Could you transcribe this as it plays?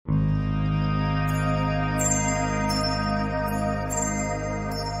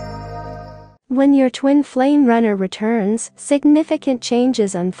When your twin flame runner returns, significant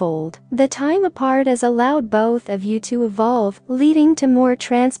changes unfold. The time apart has allowed both of you to evolve, leading to more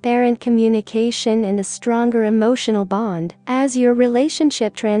transparent communication and a stronger emotional bond. As your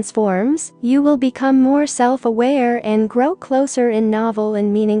relationship transforms, you will become more self-aware and grow closer in novel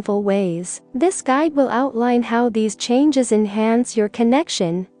and meaningful ways. This guide will outline how these changes enhance your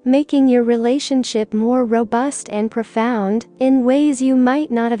connection, making your relationship more robust and profound in ways you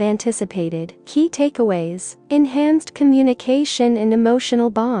might not have anticipated. Key takeaways: enhanced communication and emotional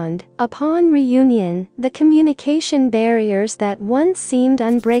bond. Upon reunion, the communication barriers that once seemed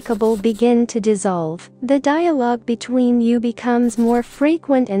unbreakable begin to dissolve. The dialogue between you becomes more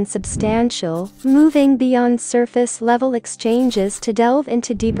frequent and substantial, moving beyond surface-level exchanges to delve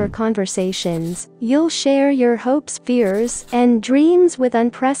into deeper conversations. You'll share your hopes, fears, and dreams with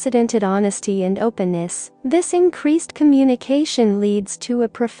unprecedented honesty and openness. This increased communication leads to a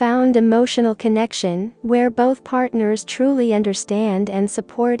profound emotional connection, where both partners truly understand and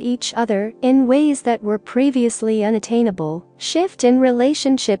support each other in ways that were previously unattainable. Shift in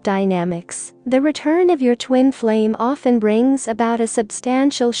relationship dynamics. The return of your twin flame often brings about a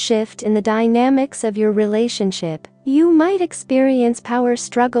substantial shift in the dynamics of your relationship. You might experience power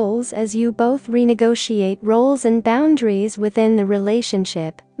struggles as you both renegotiate roles and boundaries within the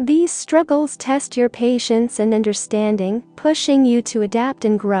relationship. These struggles test your patience and understanding, pushing you to adapt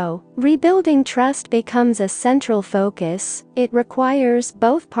and grow. Rebuilding trust becomes a central focus. It requires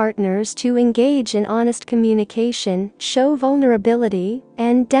both partners to engage in honest communication, show vulnerability,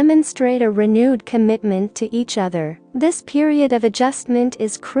 and demonstrate a renewed commitment to each other. This period of adjustment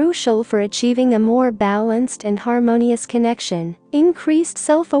is crucial for achieving a more balanced and harmonious connection. Increased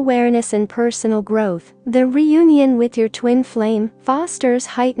self-awareness and personal growth. The reunion with your twin flame fosters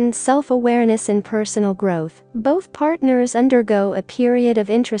heightened self-awareness and personal growth. Both partners undergo a period of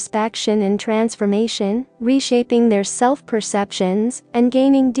introspection and transformation, reshaping their self-perceptions and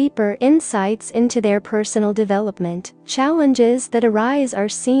gaining deeper insights into their personal development. Challenges that arise are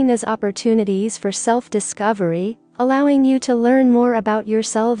seen as opportunities for self-discovery, allowing you to learn more about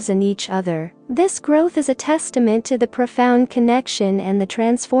yourselves and each other. This growth is a testament to the profound connection and the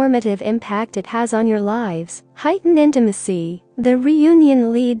transformative impact it has on your lives. Heightened intimacy. The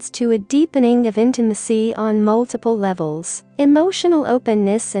reunion leads to a deepening of intimacy on multiple levels. Emotional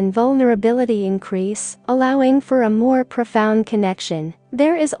openness and vulnerability increase, allowing for a more profound connection.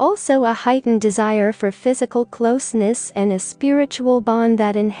 There is also a heightened desire for physical closeness and a spiritual bond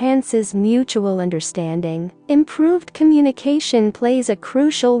that enhances mutual understanding. Improved communication plays a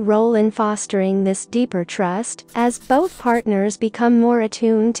crucial role in fostering this deeper trust, as both partners become more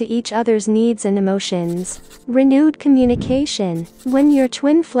attuned to each other's needs and emotions. Renewed communication. When your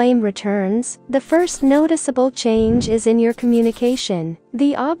twin flame returns, the first noticeable change is in your communication.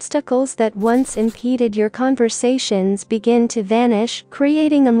 The obstacles that once impeded your conversations begin to vanish,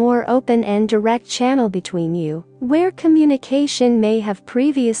 creating a more open and direct channel between you. Where communication may have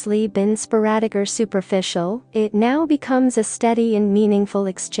previously been sporadic or superficial, it now becomes a steady and meaningful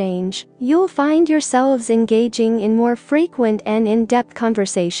exchange. You'll find yourselves engaging in more frequent and in-depth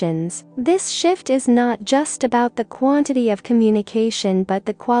conversations. This shift is not just about the quantity of communication but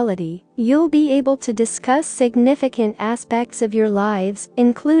the quality. You'll be able to discuss significant aspects of your lives,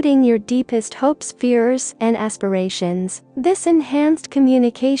 including your deepest hopes, fears, and aspirations. This enhanced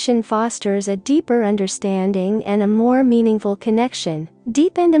communication fosters a deeper understanding and a more meaningful connection.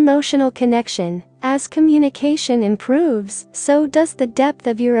 Deepened emotional connection. As communication improves, so does the depth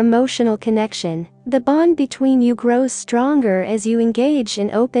of your emotional connection. The bond between you grows stronger as you engage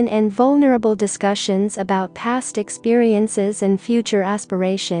in open and vulnerable discussions about past experiences and future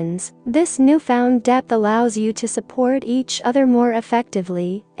aspirations. This newfound depth allows you to support each other more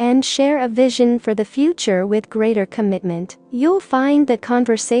effectively and share a vision for the future with greater commitment. You'll find that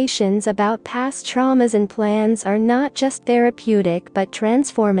conversations about past traumas and plans are not just therapeutic but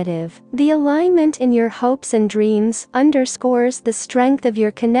transformative. The alignment in your hopes and dreams underscores the strength of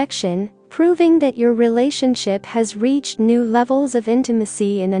your connection, proving that your relationship has reached new levels of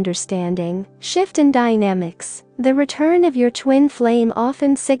intimacy and understanding. Shift in dynamics. The return of your twin flame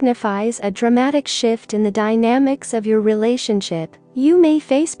often signifies a dramatic shift in the dynamics of your relationship. You may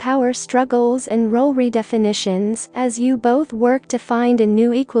face power struggles and role redefinitions as you both work to find a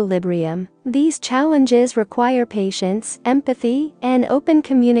new equilibrium. These challenges require patience, empathy, and open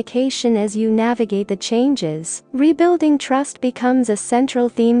communication as you navigate the changes. Rebuilding trust becomes a central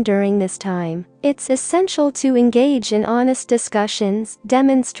theme during this time. It's essential to engage in honest discussions,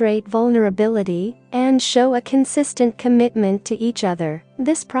 demonstrate vulnerability, and show a consistent commitment to each other.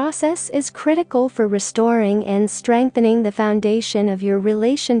 This process is critical for restoring and strengthening the foundation of your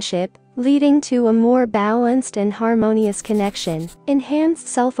relationship, leading to a more balanced and harmonious connection. Enhanced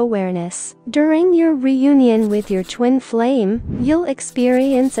self-awareness. During your reunion with your twin flame, you'll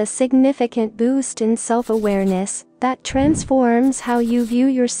experience a significant boost in self-awareness that transforms how you view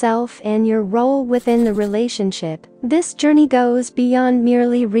yourself and your role within the relationship. This journey goes beyond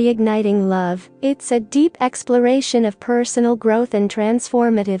merely reigniting love. It's a deep exploration of personal growth and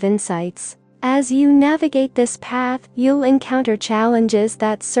transformative insights. As you navigate this path, you'll encounter challenges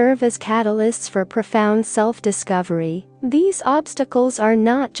that serve as catalysts for profound self-discovery. These obstacles are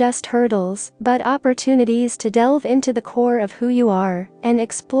not just hurdles, but opportunities to delve into the core of who you are and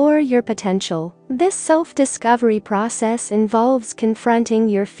explore your potential. This self-discovery process involves confronting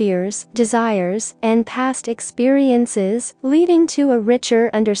your fears, desires, and past experiences, leading to a richer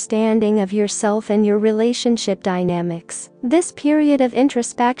understanding of yourself and your relationship dynamics. This period of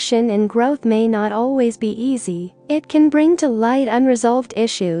introspection and growth may not always be easy. It can bring to light unresolved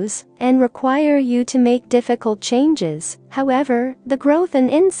issues and require you to make difficult changes. However, the growth and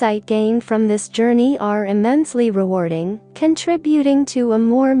insight gained from this journey are immensely rewarding, contributing to a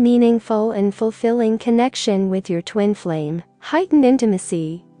more meaningful and fulfilling connection with your twin flame. Heightened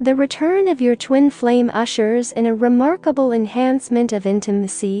intimacy. The return of your twin flame ushers in a remarkable enhancement of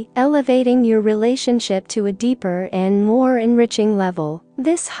intimacy, elevating your relationship to a deeper and more enriching level.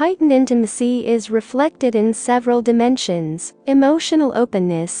 This heightened intimacy is reflected in several dimensions. Emotional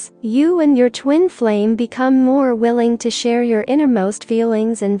openness. You and your twin flame become more willing to share your innermost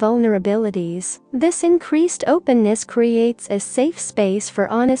feelings and vulnerabilities. This increased openness creates a safe space for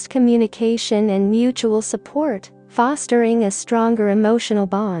honest communication and mutual support, fostering a stronger emotional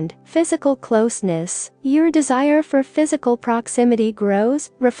bond. Physical closeness. Your desire for physical proximity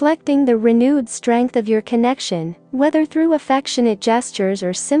grows, reflecting the renewed strength of your connection. Whether through affectionate gestures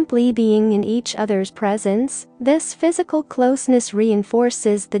or simply being in each other's presence, this physical closeness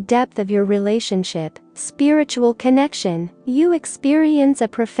reinforces the depth of your relationship. Spiritual connection. You experience a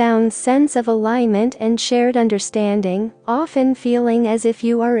profound sense of alignment and shared understanding, often feeling as if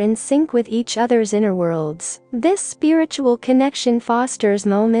you are in sync with each other's inner worlds. This spiritual connection fosters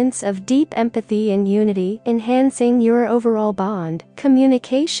moments of deep empathy and unity, enhancing your overall bond.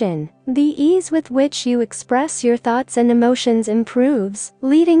 Communication. The ease with which you express your thoughts and emotions improves,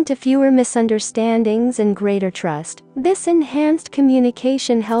 leading to fewer misunderstandings and greater trust. This enhanced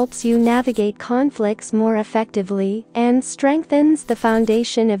communication helps you navigate conflicts more effectively and strengthens the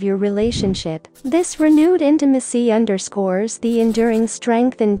foundation of your relationship. This renewed intimacy underscores the enduring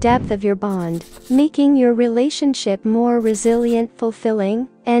strength and depth of your bond, making your relationship more resilient, fulfilling,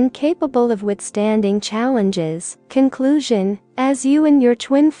 and capable of withstanding challenges. Conclusion. As you and your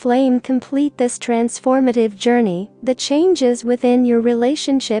twin flame complete this transformative journey, the changes within your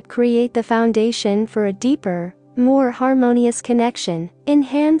relationship create the foundation for a deeper, more harmonious connection.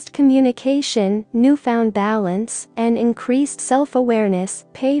 Enhanced communication, newfound balance, and increased self-awareness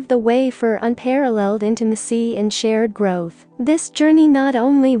pave the way for unparalleled intimacy and shared growth. This journey not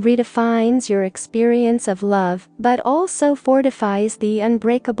only redefines your experience of love, but also fortifies the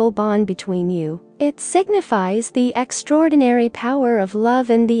unbreakable bond between you. It signifies the extraordinary power of love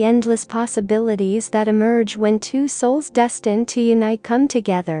and the endless possibilities that emerge when two souls destined to unite come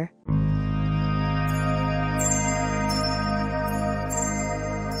together.